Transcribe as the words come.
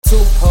Two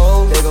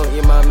hoes, they gon'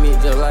 eat my meat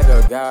just like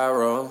a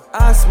gyro.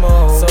 I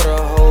smoke, so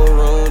the whole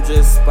room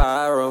just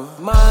spiral.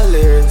 My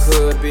lyrics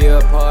could be a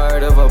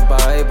part of a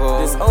Bible.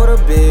 This older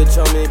bitch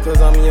on me cause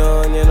I'm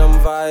young and I'm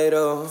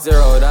vital.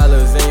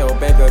 $0 in your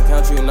bank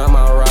account, you not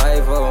my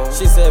rival.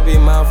 She said be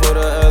mindful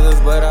to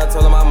others, but I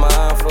told her I'm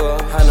mindful.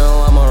 I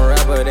know I'm a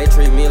rapper, they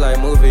treat me like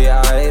movie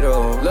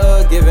idol.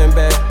 Love giving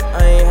back,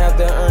 I ain't have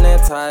to earn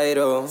that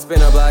title.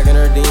 Spin a block in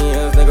her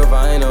DMs, nigga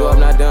vinyl.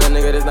 I'm not done,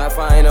 nigga, this not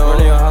final.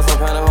 Running your house, I'm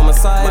kinda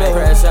homicidal. Might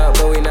crash out,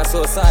 but we not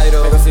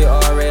suicidal. Nigga see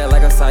all red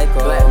like a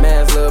psycho. Black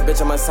man's little bitch,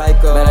 I'm a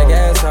psycho. Better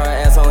gas car,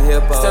 ass on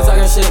hippo. Still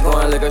talking shit,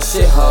 going like a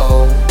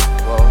shithole.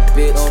 Whoa,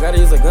 bitch, don't gotta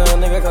use a gun,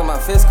 nigga, cause my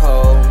fist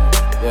cold.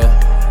 Yeah,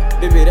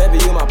 baby, that be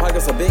you, my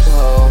pocket's a big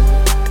hole.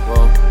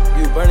 Whoa,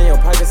 you burning your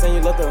pockets and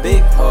you look a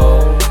big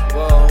hole.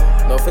 Whoa,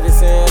 no 50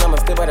 cent, I'ma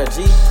stick by the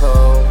G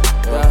code.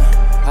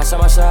 Yeah, I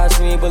shot my shot,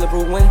 she need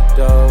bulletproof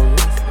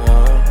windows.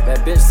 That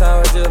bitch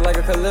sour just like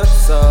a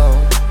calypso.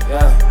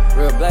 Yeah,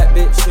 real black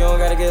bitch, she don't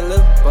gotta get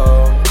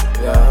lipo.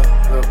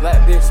 Yeah, real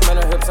black bitch, man,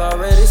 her hips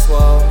already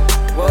swole.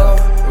 Whoa,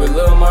 with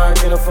Lil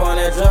Mark in the phone,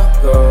 that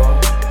jungle.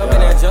 Up in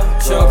that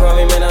junk, she don't call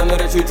me, man, I know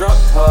that you drunk,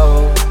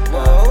 ho.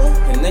 Whoa,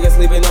 and niggas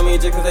sleeping on me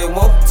just cause they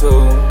want to.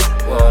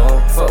 Whoa,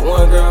 fuck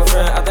one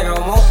girlfriend, I think I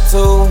want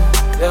to.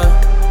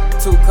 Yeah,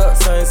 2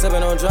 cups, I ain't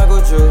sipping on jungle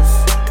juice.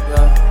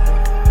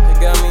 Yeah, it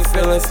got me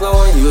feeling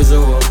slow and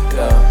usual.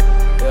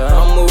 Yeah,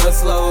 I'm moving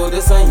slow,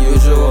 this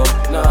unusual.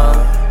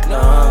 Nah.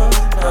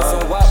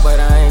 Some wop, but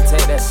I ain't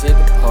take that shit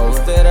to post.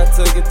 Instead, I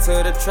took it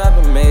to the trap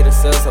and made it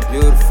sell so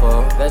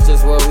beautiful. That's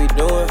just what we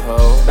doing,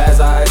 ho. Bags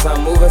of ice,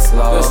 I'm moving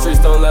slow. The streets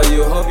don't love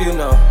you, hope you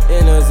know.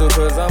 In the zoo,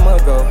 cause I'ma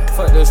go.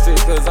 Fuck the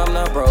streets, cause I'm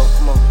not broke.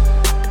 Come on.